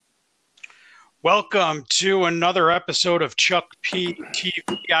Welcome to another episode of Chuck P TV.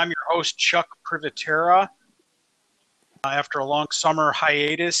 I'm your host, Chuck Privatera. After a long summer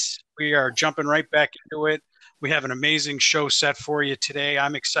hiatus, we are jumping right back into it. We have an amazing show set for you today.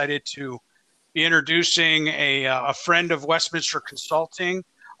 I'm excited to be introducing a friend of Westminster Consulting,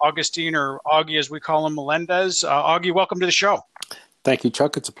 Augustine, or Augie as we call him, Melendez. Augie, welcome to the show. Thank you,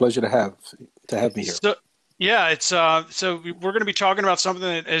 Chuck. It's a pleasure to have me here. Yeah, it's so we're going to be talking about something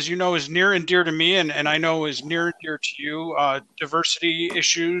that, as you know, is near and dear to me, and I know is near and dear to you: diversity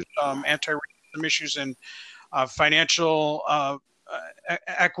issues, anti-racism issues, and financial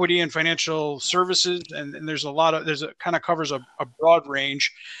equity and financial services. And there's it kind of covers a broad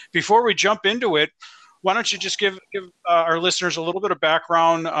range. Before we jump into it, why don't you just give our listeners a little bit of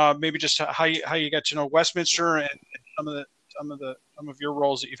background, maybe just how you got to know Westminster and some of your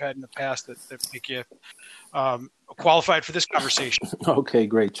roles that you've had in the past that make you qualified for this conversation. Okay,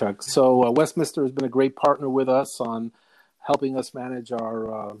 great, Chuck. So Westminster has been a great partner with us on helping us manage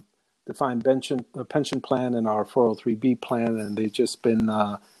our defined pension plan and our 403B plan, and they've just been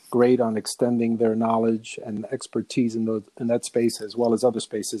great on extending their knowledge and expertise in that space, as well as other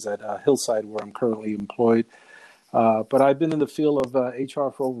spaces at Hillside, where I'm currently employed. But I've been in the field of HR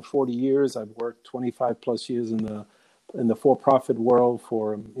for over 40 years. I've worked 25 plus years in the for-profit world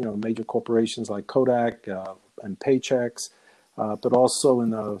for major corporations like Kodak and Paychex, but also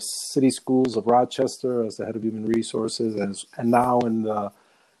in the city schools of Rochester as the head of human resources, and now in the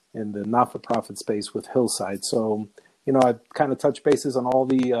not-for-profit space with Hillside. So I've kind of touched bases on all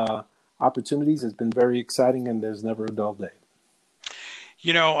the opportunities. It's been very exciting, and there's never a dull day.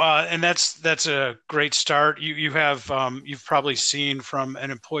 And that's a great start. You've probably seen from an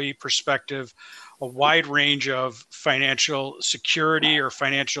employee perspective a wide range of financial security or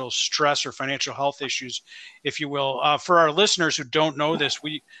financial stress or financial health issues, if you will. For our listeners who don't know this,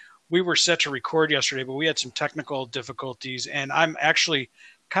 we were set to record yesterday, but we had some technical difficulties, and I'm actually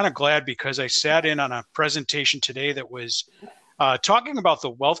kind of glad because I sat in on a presentation today that was talking about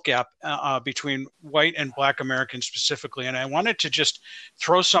the wealth gap between white and Black Americans specifically. And I wanted to just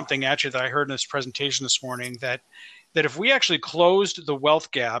throw something at you that I heard in this presentation this morning, that if we actually closed the wealth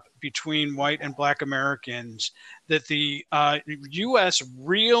gap between white and Black Americans, that the U.S.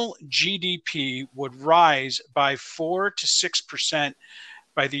 real GDP would rise by 4 to 6%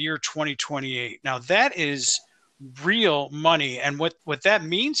 by the year 2028. Now, that is real money. And what that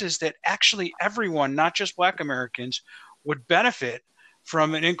means is that actually everyone, not just Black Americans, would benefit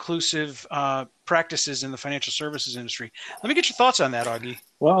from an inclusive practices in the financial services industry. Let me get your thoughts on that, Augie.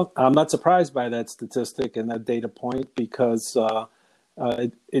 Well, I'm not surprised by that statistic and that data point because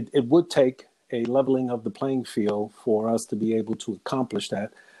it would take a leveling of the playing field for us to be able to accomplish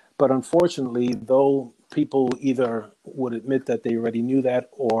that. But unfortunately, though people either would admit that they already knew that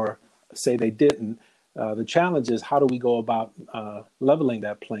or say they didn't, the challenge is how do we go about leveling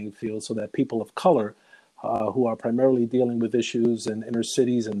that playing field so that people of color who are primarily dealing with issues in inner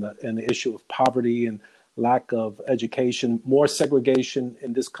cities and the issue of poverty and lack of education, more segregation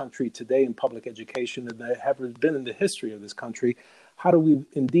in this country today in public education than there ever been in the history of this country. How do we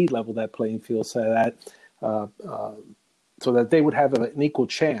indeed level that playing field so that they would have an equal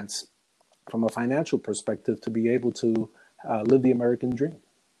chance from a financial perspective to be able to live the American dream?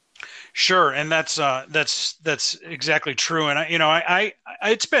 Sure, and that's exactly true. And I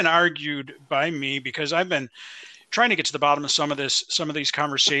it's been argued by me because I've been trying to get to the bottom of some of these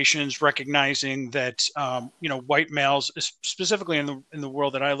conversations, recognizing that white males, specifically in the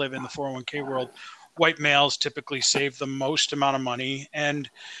world that I live in, the 401k world, white males typically save the most amount of money. And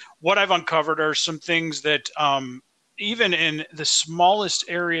what I've uncovered are some things that even in the smallest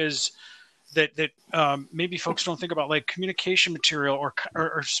areas that maybe folks don't think about, like communication material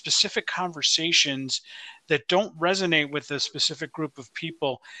or specific conversations that don't resonate with a specific group of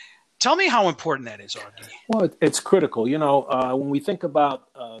people. Tell me how important that is, Augie. Well, it's critical. When we think about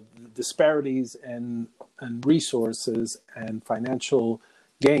disparities and resources and financial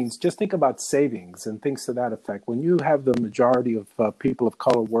gains, just think about savings and things to that effect. When you have the majority of people of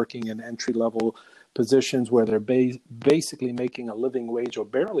color working in entry-level positions where they're basically making a living wage or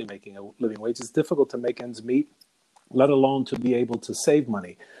barely making a living wage, it's difficult to make ends meet, let alone to be able to save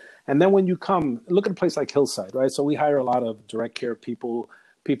money. And then when you look at a place like Hillside, right? So we hire a lot of direct care people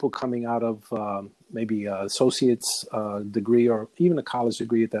coming out of maybe associate's degree or even a college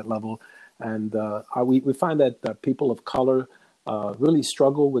degree at that level. And we find that people of color really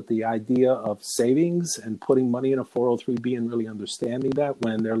struggle with the idea of savings and putting money in a 403B and really understanding that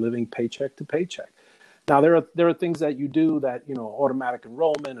when they're living paycheck to paycheck. Now, there are things that you do that, automatic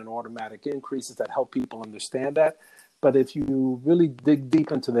enrollment and automatic increases that help people understand that. But if you really dig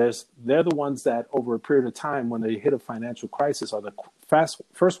deep into this, they're the ones that over a period of time, when they hit a financial crisis, are the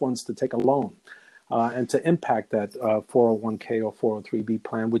first ones to take a loan and to impact that 401k or 403b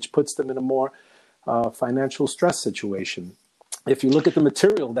plan, which puts them in a more financial stress situation. If you look at the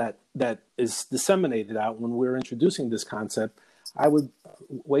material that is disseminated out when we're introducing this concept, I would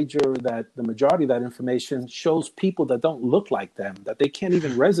wager that the majority of that information shows people that don't look like them, that they can't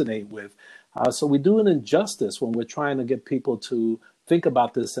even resonate with. So we do an injustice when we're trying to get people to think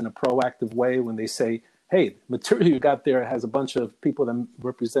about this in a proactive way when they say, hey, material you got there has a bunch of people that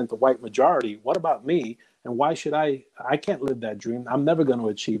represent the white majority. What about me? And why should I can't live that dream. I'm never going to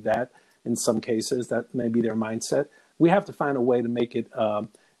achieve that. In some cases, that may be their mindset. We have to find a way to make it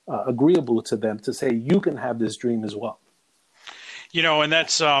agreeable to them to say, you can have this dream as well. And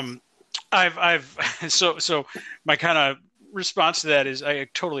that's so my kind of response to that is I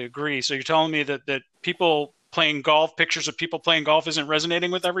totally agree. So you're telling me that people playing golf, pictures of people playing golf isn't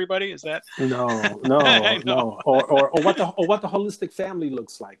resonating with everybody? Is that? No. Or what the holistic family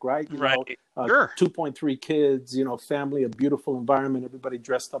looks like, right? Right. Sure. 2.3 kids, family, a beautiful environment, everybody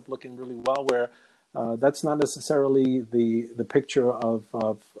dressed up, looking really well, where that's not necessarily the picture of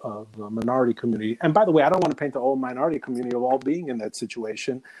a minority community. And by the way, I don't want to paint the whole minority community of all being in that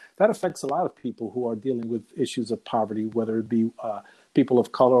situation. That affects a lot of people who are dealing with issues of poverty, whether it be people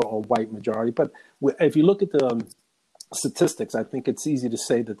of color or white majority. But if you look at the statistics, I think it's easy to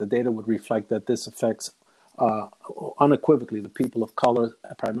say that the data would reflect that this affects unequivocally the people of color,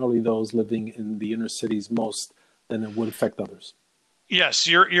 primarily those living in the inner cities, most than it would affect others. Yes,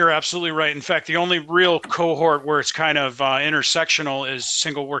 you're absolutely right. In fact, the only real cohort where it's kind of intersectional is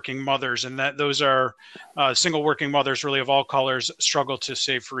single working mothers, and that those are single working mothers really of all colors struggle to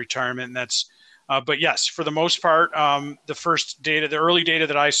save for retirement. And that's, but yes, for the most part, the early data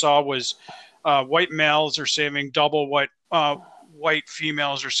that I saw was white males are saving double what white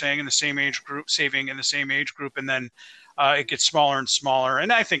females are saving in the same age group, and then it gets smaller and smaller.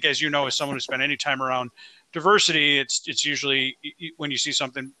 And I think, as you know, as someone who spent any time around diversity, it's usually when you see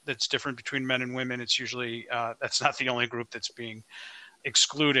something that's different between men and women, it's usually that's not the only group that's being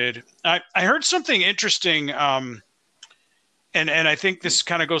excluded. I heard something interesting, and I think this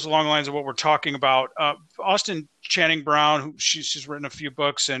kind of goes along the lines of what we're talking about. Austin Channing Brown, she's written a few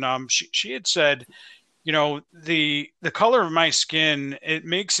books, and she had said, the color of my skin, it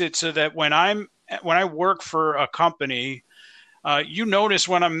makes it so that when I work for a company, you notice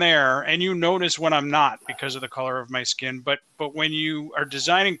when I'm there and you notice when I'm not because of the color of my skin. But when you are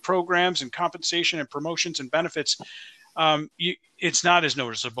designing programs and compensation and promotions and benefits, it's not as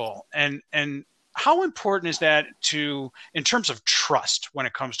noticeable. And how important is that in terms of trust when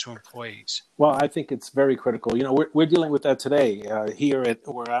it comes to employees? Well, I think it's very critical. We're dealing with that today here at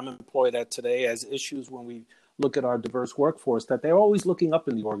where I'm employed at today as issues when we look at our diverse workforce, that they're always looking up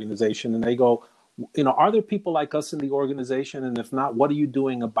in the organization and they go, are there people like us in the organization? And if not, what are you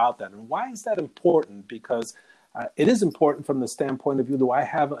doing about that? And why is that important? Because it is important from the standpoint of view, do I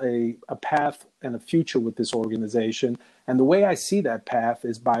have a path and a future with this organization? And the way I see that path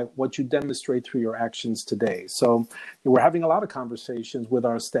is by what you demonstrate through your actions today. So we're having a lot of conversations with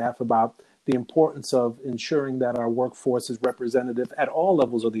our staff about the importance of ensuring that our workforce is representative at all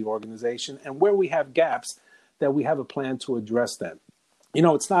levels of the organization, and where we have gaps, that we have a plan to address that.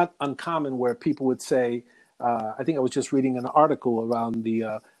 It's not uncommon where people would say, I think I was just reading an article around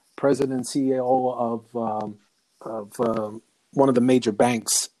the president and CEO of one of the major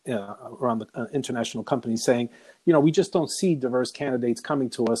banks around the international companies saying, we just don't see diverse candidates coming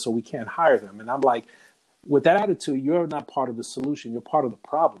to us, so we can't hire them. And I'm like, with that attitude, you're not part of the solution, you're part of the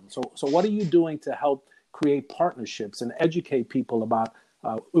problem. So what are you doing to help create partnerships and educate people about,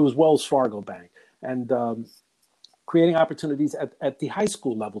 it was Wells Fargo Bank, and creating opportunities at the high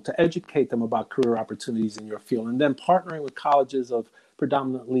school level to educate them about career opportunities in your field, and then partnering with colleges of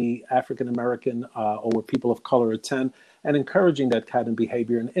predominantly African-American or where people of color attend, and encouraging that kind of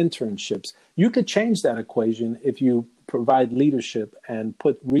behavior in internships. You could change that equation if you provide leadership and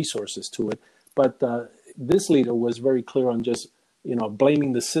put resources to it. But this leader was very clear on just,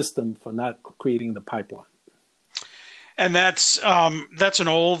 blaming the system for not creating the pipeline. And that's that's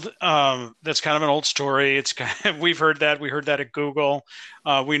kind of an old story. We've heard that. We heard that at Google.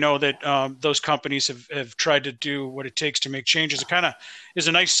 We know that those companies have tried to do what it takes to make changes. It kind of is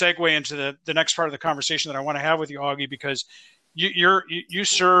a nice segue into the next part of the conversation that I want to have with you, Augie, because you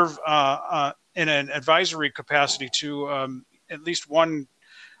serve in an advisory capacity to at least one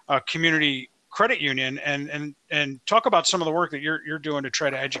community credit union and talk about some of the work that you're doing to try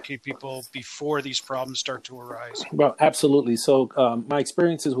to educate people before these problems start to arise. Well, absolutely. So my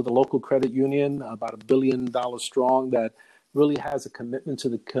experiences with a local credit union, about $1 billion strong, that really has a commitment to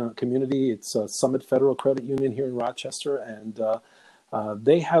the community. It's Summit Federal Credit Union here in Rochester, and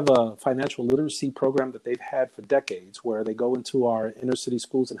they have a financial literacy program that they've had for decades, where they go into our inner city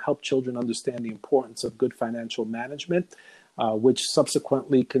schools and help children understand the importance of good financial management, which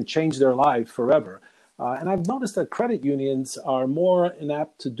subsequently can change their life forever. And I've noticed that credit unions are more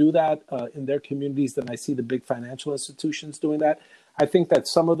inapt to do that in their communities than I see the big financial institutions doing that. I think that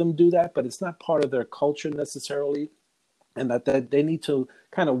some of them do that, but it's not part of their culture necessarily, and that they need to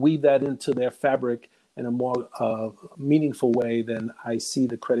kind of weave that into their fabric in a more meaningful way than I see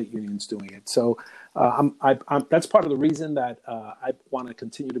the credit unions doing it. So that's part of the reason that I want to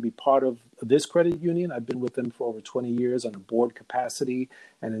continue to be part of this credit union. I've been with them for over 20 years on a board capacity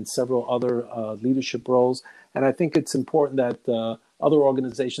and in several other leadership roles. And I think it's important that other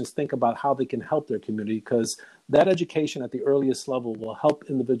organizations think about how they can help their community, because that education at the earliest level will help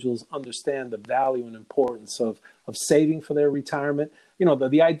individuals understand the value and importance of saving for their retirement. You know,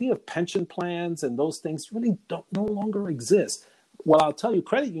 the idea of pension plans and those things really no longer exist. Well, I'll tell you,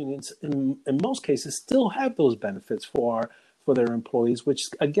 credit unions in most cases still have those benefits for their employees, which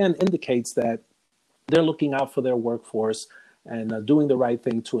again indicates that they're looking out for their workforce and doing the right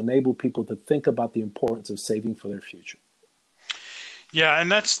thing to enable people to think about the importance of saving for their future. Yeah,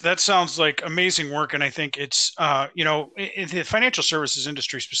 and that sounds like amazing work, and I think it's in the financial services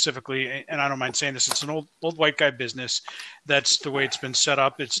industry specifically, and I don't mind saying this, it's an old white guy business. That's the way it's been set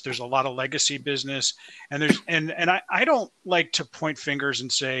up. There's a lot of legacy business, and I don't like to point fingers and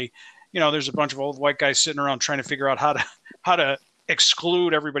say, there's a bunch of old white guys sitting around trying to figure out how to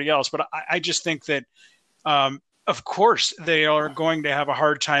exclude everybody else. But I just think that of course they are going to have a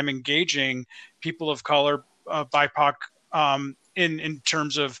hard time engaging people of color, BIPOC. In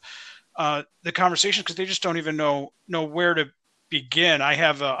terms of the conversation, because they just don't even know where to begin. I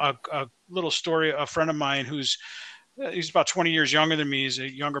have a little story. A friend of mine he's about 20 years younger than me. He's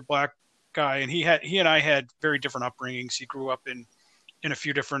a younger black guy, and he and I had very different upbringings. He grew up in a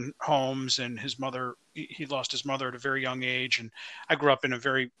few different homes, and his mother, he lost his mother at a very young age, and I grew up in a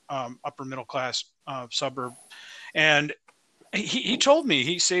very upper middle class suburb. And he told me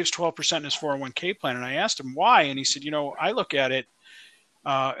he saves 12% in his 401k plan. And I asked him why. And he said, I look at it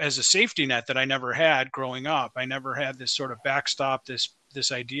as a safety net that I never had growing up. I never had this sort of backstop,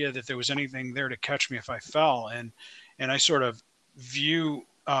 this idea that there was anything there to catch me if I fell. And I sort of view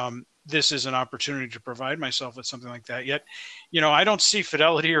this as an opportunity to provide myself with something like that. Yet, I don't see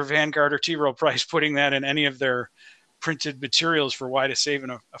Fidelity or Vanguard or T. Rowe Price putting that in any of their printed materials for why to save in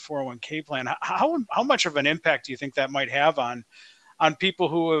a 401k plan. How much of an impact do you think that might have on people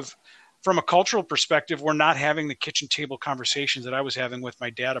who have, from a cultural perspective, were not having the kitchen table conversations that I was having with my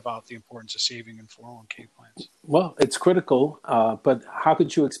dad about the importance of saving in 401k plans? Well, it's critical, but how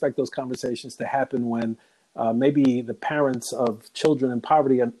could you expect those conversations to happen when maybe the parents of children in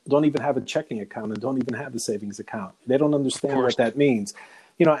poverty don't even have a checking account and don't even have a savings account? They don't understand what that means.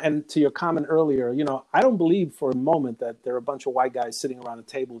 And to your comment earlier, I don't believe for a moment that there are a bunch of white guys sitting around a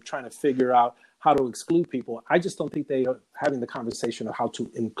table trying to figure out how to exclude people. I just don't think they are having the conversation of how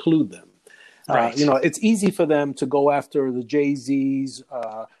to include them. Right. It's easy for them to go after the Jay-Z's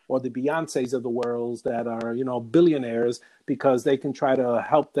or the Beyoncés of the world that are, billionaires, because they can try to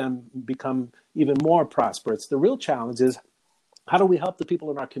help them become even more prosperous. The real challenge is, how do we help the people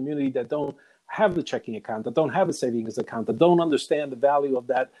in our community that don't have the checking account, that don't have a savings account, that don't understand the value of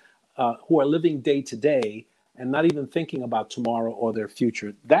that, who are living day to day and not even thinking about tomorrow or their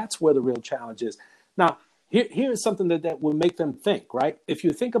future? That's where the real challenge is. Now, here is something that will make them think, right? If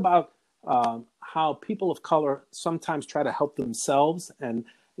you think about how people of color sometimes try to help themselves, and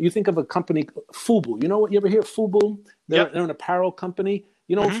you think of a company, FUBU. You ever hear FUBU? They're an apparel company. Do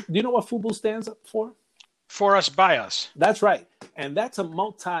you know what FUBU stands up for? For us, by us. That's right. And that's a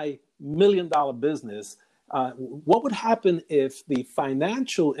multi-million-dollar business. What would happen if the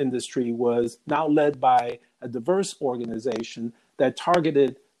financial industry was now led by a diverse organization that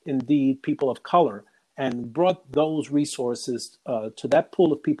targeted, indeed, people of color and brought those resources to that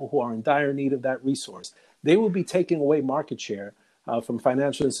pool of people who are in dire need of that resource? They will be taking away market share from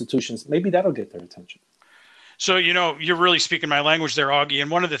financial institutions. Maybe that'll get their attention. So, you're really speaking my language there, Augie.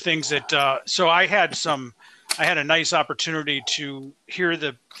 And one of the things that, so I had a nice opportunity to hear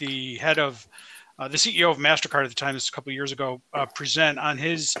the head of, the CEO of MasterCard at the time, this is a couple of years ago, present on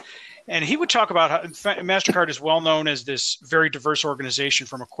his, And he would talk about how MasterCard is well known as this very diverse organization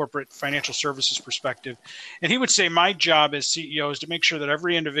from a corporate financial services perspective. And he would say, my job as CEO is to make sure that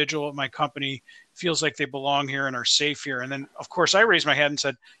every individual at my company feels like they belong here and are safe here. And then, of course, I raised my hand and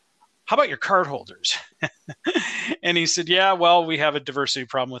said, how about your card holders? And he said, yeah, well, we have a diversity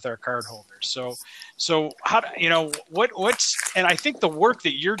problem with our card holders. So how, what's, and I think the work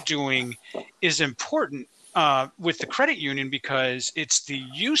that you're doing is important with the credit union, because it's the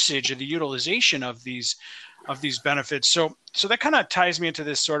usage and the utilization of these benefits. So that kind of ties me into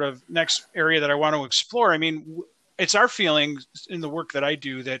this sort of next area that I want to explore. I mean, it's our feeling in the work that I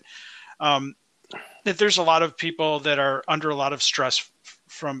do that that there's a lot of people that are under a lot of stress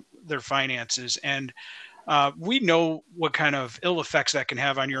from their finances, and we know what kind of ill effects that can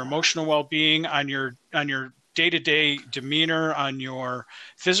have on your emotional well-being, on your day-to-day demeanor, on your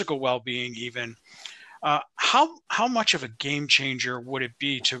physical well-being even. How much of a game changer would it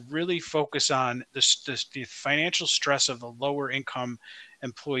be to really focus on the financial stress of the lower income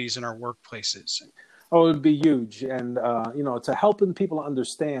employees in our workplaces? Oh, it would be huge. And, to helping people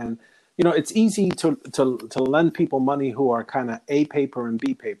understand, it's easy to lend people money who are kind of A paper and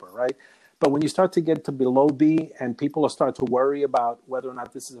B paper, right? But when you start to get to below B and people start to worry about whether or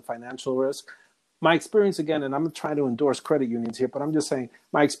not this is a financial risk, my experience, again, and I'm not trying to endorse credit unions here, but I'm just saying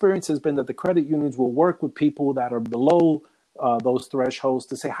my experience has been that the credit unions will work with people that are below those thresholds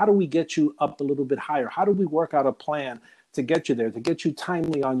to say, how do we get you up a little bit higher? How do we work out a plan to get you there, to get you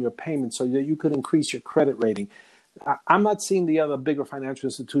timely on your payments so that you could increase your credit rating? I'm not seeing the other bigger financial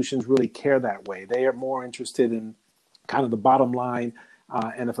institutions really care that way. They are more interested in kind of the bottom line.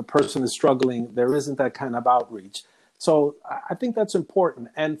 And if a person is struggling, there isn't that kind of outreach. So I think that's important.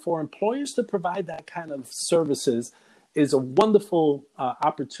 And for employers to provide that kind of services is a wonderful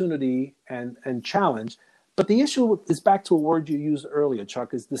opportunity and challenge. But the issue is back to a word you used earlier,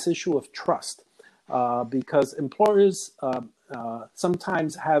 Chuck, is this issue of trust. Because employers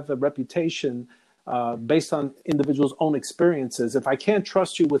sometimes have a reputation based on individuals' own experiences. If I can't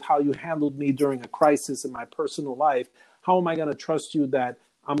trust you with how you handled me during a crisis in my personal life, how am I going to trust you that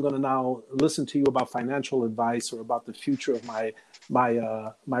I'm going to now listen to you about financial advice or about the future of my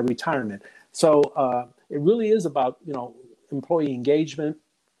retirement? So it really is about employee engagement.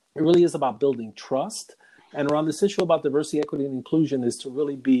 It really is about building trust. And around this issue about diversity, equity, and inclusion is to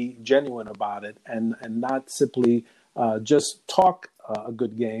really be genuine about it and not simply just talk a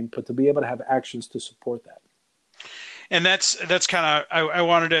good game, but to be able to have actions to support that. And that's kind of, I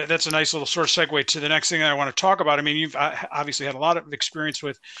wanted to, that's a nice little sort of segue to the next thing that I want to talk about. I mean, you've obviously had a lot of experience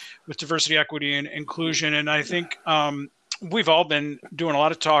with diversity, equity, and inclusion. And I think we've all been doing a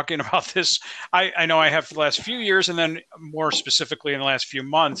lot of talking about this. I know I have for the last few years, and then more specifically in the last few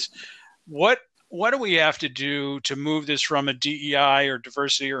months. What do we have to do to move this from a DEI or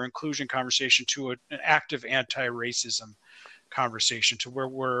diversity or inclusion conversation to an active anti-racism conversation, to where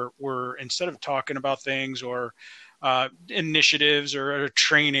we're instead of talking about things or initiatives or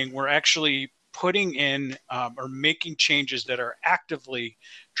training, we're actually putting in or making changes that are actively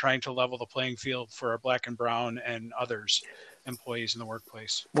trying to level the playing field for our Black and brown and others employees in the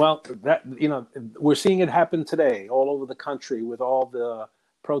workplace? Well, that we're seeing it happen today all over the country with all the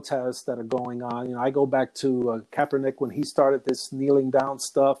protests that are going on. I go back to Kaepernick when he started this kneeling down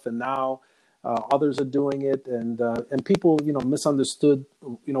stuff, and now others are doing it, and people misunderstood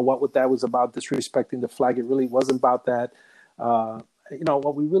what that was about, disrespecting the flag. It really wasn't about that.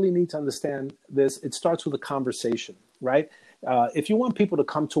 What we really need to understand it starts with a conversation, right? If you want people to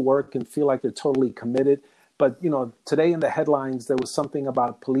come to work and feel like they're totally committed, but today in the headlines there was something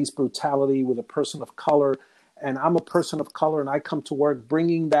about police brutality with a person of color, and I'm a person of color and I come to work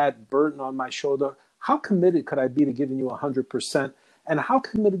bringing that burden on my shoulder. How committed could I be to giving you 100%? And how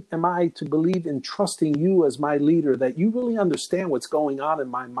committed am I to believe in trusting you as my leader, that you really understand what's going on in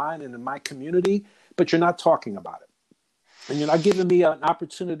my mind and in my community, but you're not talking about it. And you're not giving me an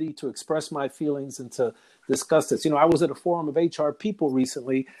opportunity to express my feelings and to discuss this. I was at a forum of HR people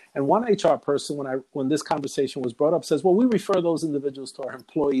recently, and one HR person, when this conversation was brought up, says, well, we refer those individuals to our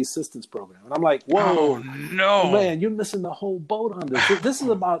employee assistance program. And I'm like, whoa, no, man, you're missing the whole boat on this. This is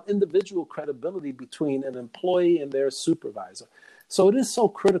about individual credibility between an employee and their supervisor. So it is so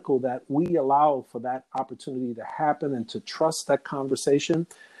critical that we allow for that opportunity to happen and to trust that conversation.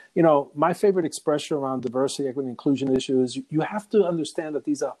 My favorite expression around diversity, equity, and inclusion issues is you have to understand that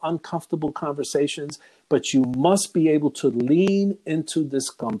these are uncomfortable conversations, but you must be able to lean into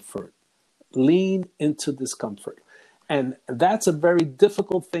discomfort. Lean into discomfort. And that's a very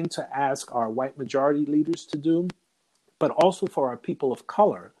difficult thing to ask our white majority leaders to do, but also for our people of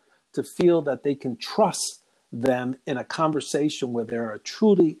color to feel that they can trust them in a conversation where they're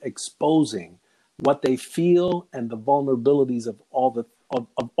truly exposing what they feel and the vulnerabilities of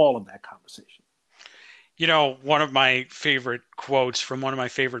all of that conversation. You know, one of my favorite quotes from one of my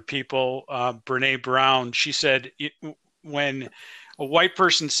favorite people, Brene Brown, she said, when a white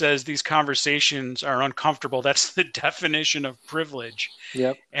person says these conversations are uncomfortable, that's the definition of privilege.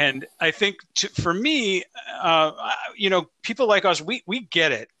 Yep. And I think for me, people like us, we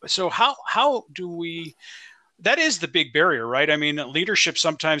get it. So how do we, that is the big barrier, right? I mean, leadership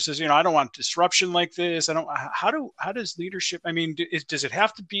sometimes says, I don't want disruption like this. How does leadership, I mean, does it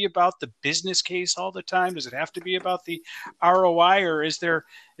have to be about the business case all the time? Does it have to be about the ROI, or is there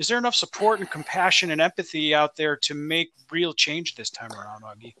enough support and compassion and empathy out there to make real change this time around,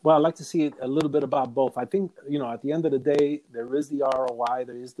 Augie? Well, I'd like to see it a little bit about both. I think, at the end of the day, there is the ROI,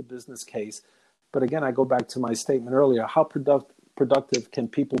 there is the business case. But again, I go back to my statement earlier, how productive can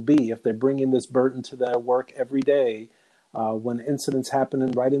people be if they're bringing this burden to their work every day when incidents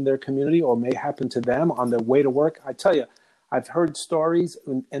happen right in their community or may happen to them on their way to work? I tell you, I've heard stories,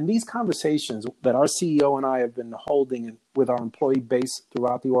 and these conversations that our CEO and I have been holding with our employee base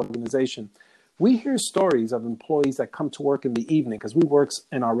throughout the organization. We hear stories of employees that come to work in the evening, because we work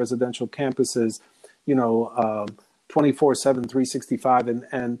in our residential campuses, 24/7, 365,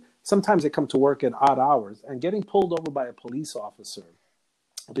 and sometimes they come to work at odd hours and getting pulled over by a police officer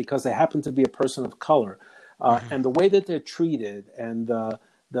because they happen to be a person of color, and the way that they're treated and the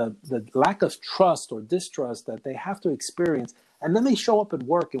lack of trust or distrust that they have to experience. And then they show up at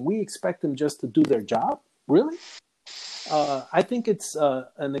work and we expect them just to do their job. Really? I think it's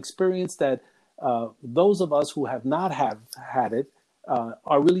an experience that those of us who have not had it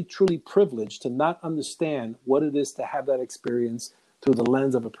are really truly privileged to not understand what it is to have that experience through the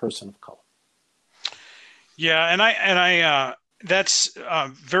lens of a person of color. Yeah, and I that's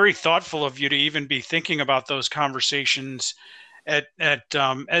very thoughtful of you to even be thinking about those conversations at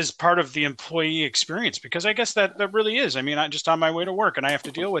as part of the employee experience, because I guess that really is. I mean, I'm just on my way to work and I have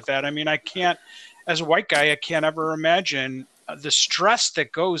to deal with that. I mean, I can't, as a white guy, I can't ever imagine the stress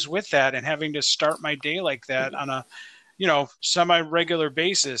that goes with that and having to start my day like that on a, semi-regular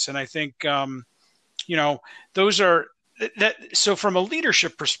basis. And I think, those are that. So from a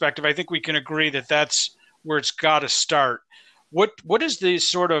leadership perspective, I think we can agree that that's where it's got to start. What is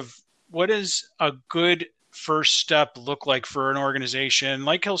a good first step look like for an organization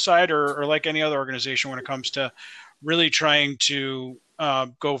like Hillside or like any other organization when it comes to really trying to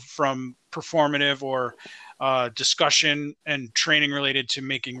go from performative or discussion and training related to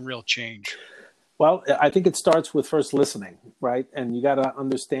making real change? Well, I think it starts with first listening, right? And you got to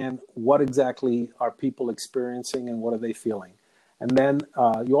understand what exactly are people experiencing and what are they feeling. And then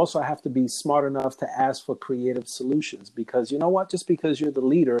you also have to be smart enough to ask for creative solutions, because you know what? Just because you're the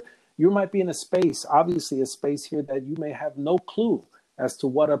leader, you might be in a space, obviously a space here that you may have no clue as to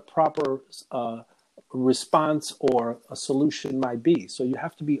what a proper response or a solution might be. So you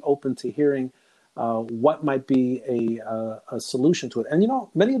have to be open to hearing what might be a solution to it. And,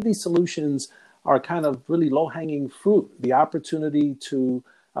 many of these solutions are kind of really low-hanging fruit. The opportunity to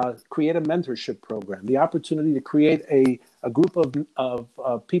create a mentorship program, the opportunity to create a group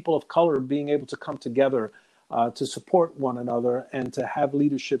of people of color being able to come together to support one another and to have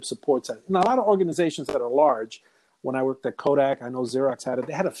leadership supports. Now, a lot of organizations that are large, when I worked at Kodak, I know Xerox had it,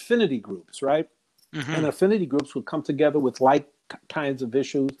 they had affinity groups, right? Mm-hmm. And affinity groups would come together with like kinds of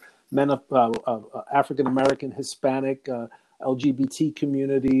issues, men of African-American, Hispanic, LGBT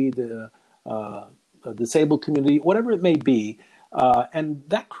community, the disabled community, whatever it may be. And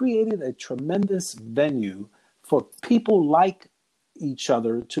that created a tremendous venue for people like each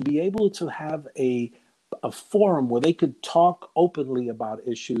other to be able to have a forum where they could talk openly about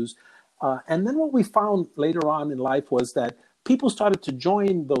issues. And then what we found later on in life was that people started to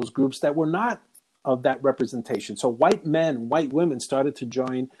join those groups that were not of that representation. So white men, white women started to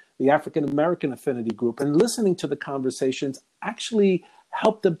join the African American affinity group, and listening to the conversations actually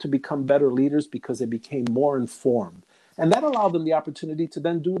helped them to become better leaders because they became more informed. And that allowed them the opportunity to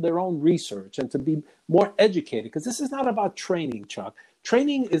then do their own research and to be more educated, because this is not about training, Chuck.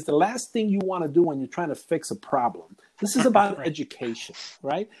 Training is the last thing you want to do when you're trying to fix a problem. This is about right. Education,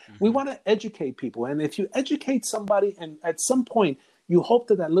 right? Mm-hmm. We want to educate people. And if you educate somebody and at some point you hope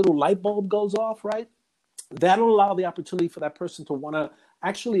that little light bulb goes off, right? That'll allow the opportunity for that person to want to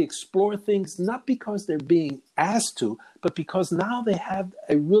actually explore things, not because they're being asked to, but because now they have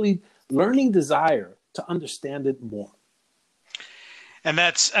a really learning desire to understand it more. And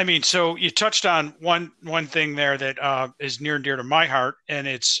that's, I mean, so you touched on one thing there that is near and dear to my heart, and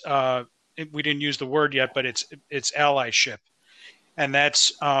it's we didn't use the word yet, but it's allyship, and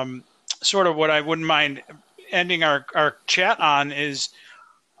that's sort of what I wouldn't mind ending our chat on is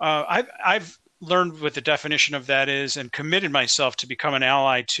I've learned what the definition of that is and committed myself to become an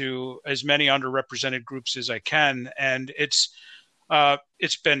ally to as many underrepresented groups as I can. And it's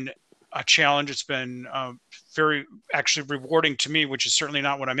been a challenge. It's been very actually rewarding to me, which is certainly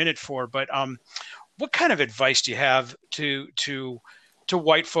not what I'm in it for. But what kind of advice do you have to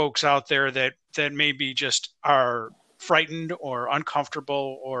white folks out there that maybe just are frightened or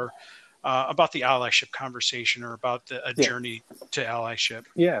uncomfortable or about the allyship conversation or about a journey to allyship?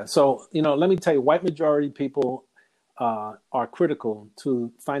 Yeah. So, let me tell you, white majority people are critical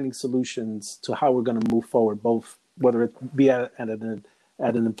to finding solutions to how we're going to move forward, both whether it be at an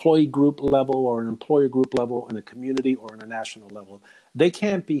employee group level or an employer group level, in a community or in a national level. They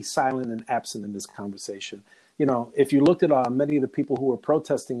can't be silent and absent in this conversation. If you looked at many of the people who were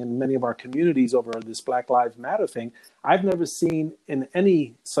protesting in many of our communities over this Black Lives Matter thing, I've never seen in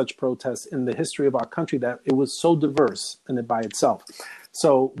any such protest in the history of our country that it was so diverse in it by itself.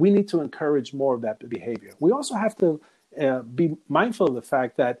 So we need to encourage more of that behavior. We also have to be mindful of the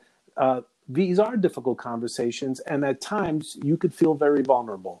fact that these are difficult conversations, and at times you could feel very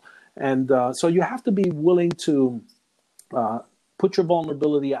vulnerable. And so you have to be willing to put your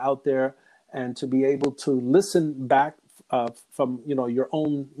vulnerability out there and to be able to listen back from your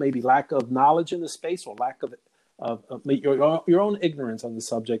own maybe lack of knowledge in the space or lack of your own ignorance on the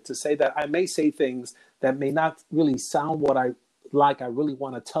subject, to say that I may say things that may not really sound what I really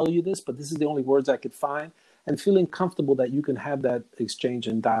want to tell you this, but this is the only words I could find, and feeling comfortable that you can have that exchange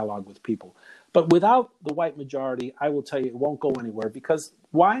and dialogue with people. But without the white majority, I will tell you, it won't go anywhere. Because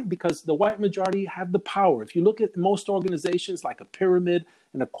why? Because the white majority have the power. If you look at most organizations like a pyramid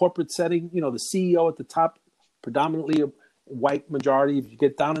in a corporate setting, the CEO at the top, predominantly a white majority. If you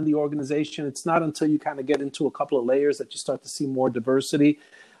get down in the organization, it's not until you kind of get into a couple of layers that you start to see more diversity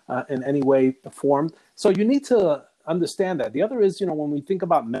in any way formed. So you need to understand that. The other is, when we think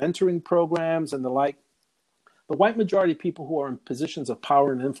about mentoring programs and the like, the white majority of people who are in positions of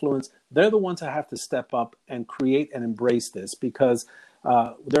power and influence, they're the ones that have to step up and create and embrace this, because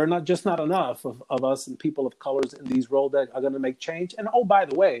there are not enough of us and people of colors in these roles that are going to make change. And oh, by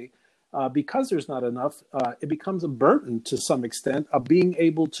the way, because there's not enough, it becomes a burden to some extent of being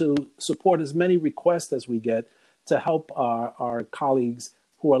able to support as many requests as we get to help our colleagues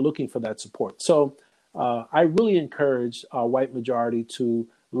who are looking for that support. So I really encourage our white majority to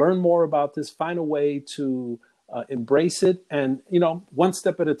learn more about this, find a way to embrace it, and one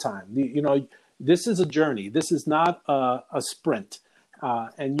step at a time. This is a journey. This is not a sprint,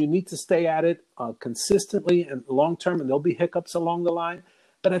 and you need to stay at it consistently and long term. And there'll be hiccups along the line,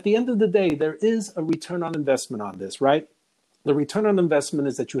 but at the end of the day, there is a return on investment on this, right? The return on investment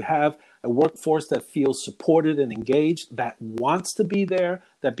is that you have a workforce that feels supported and engaged, that wants to be there,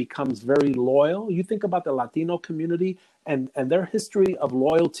 that becomes very loyal. You think about the Latino community and their history of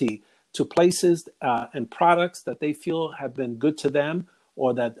loyalty to places and products that they feel have been good to them,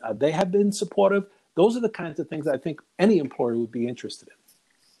 or that they have been supportive. Those are the kinds of things I think any employer would be interested in.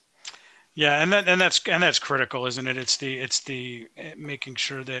 Yeah, and that's critical, isn't it? It's the making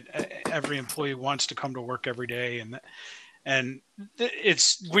sure that every employee wants to come to work every day, and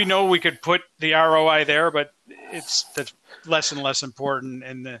we know we could put the ROI there, but that's less and less important.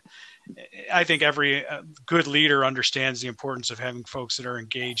 And I think every good leader understands the importance of having folks that are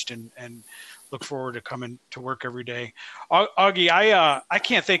engaged and look forward to coming to work every day. Augie, I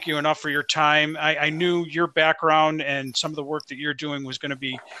can't thank you enough for your time. I knew your background and some of the work that you're doing was going to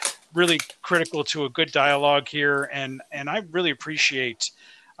be really critical to a good dialogue here, and I really appreciate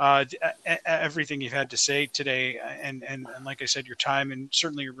everything you've had to say today, and like I said, your time and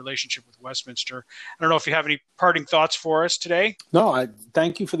certainly your relationship with Westminster. I don't know if you have any parting thoughts for us today. No, I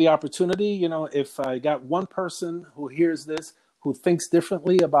thank you for the opportunity. If I got one person who hears this, who thinks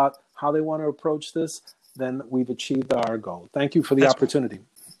differently about how they want to approach this, then we've achieved our goal. Thank you for the opportunity.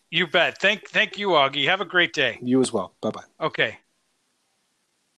 You bet. Thank you, Augie. Have a great day. You as well. Bye-bye. Okay.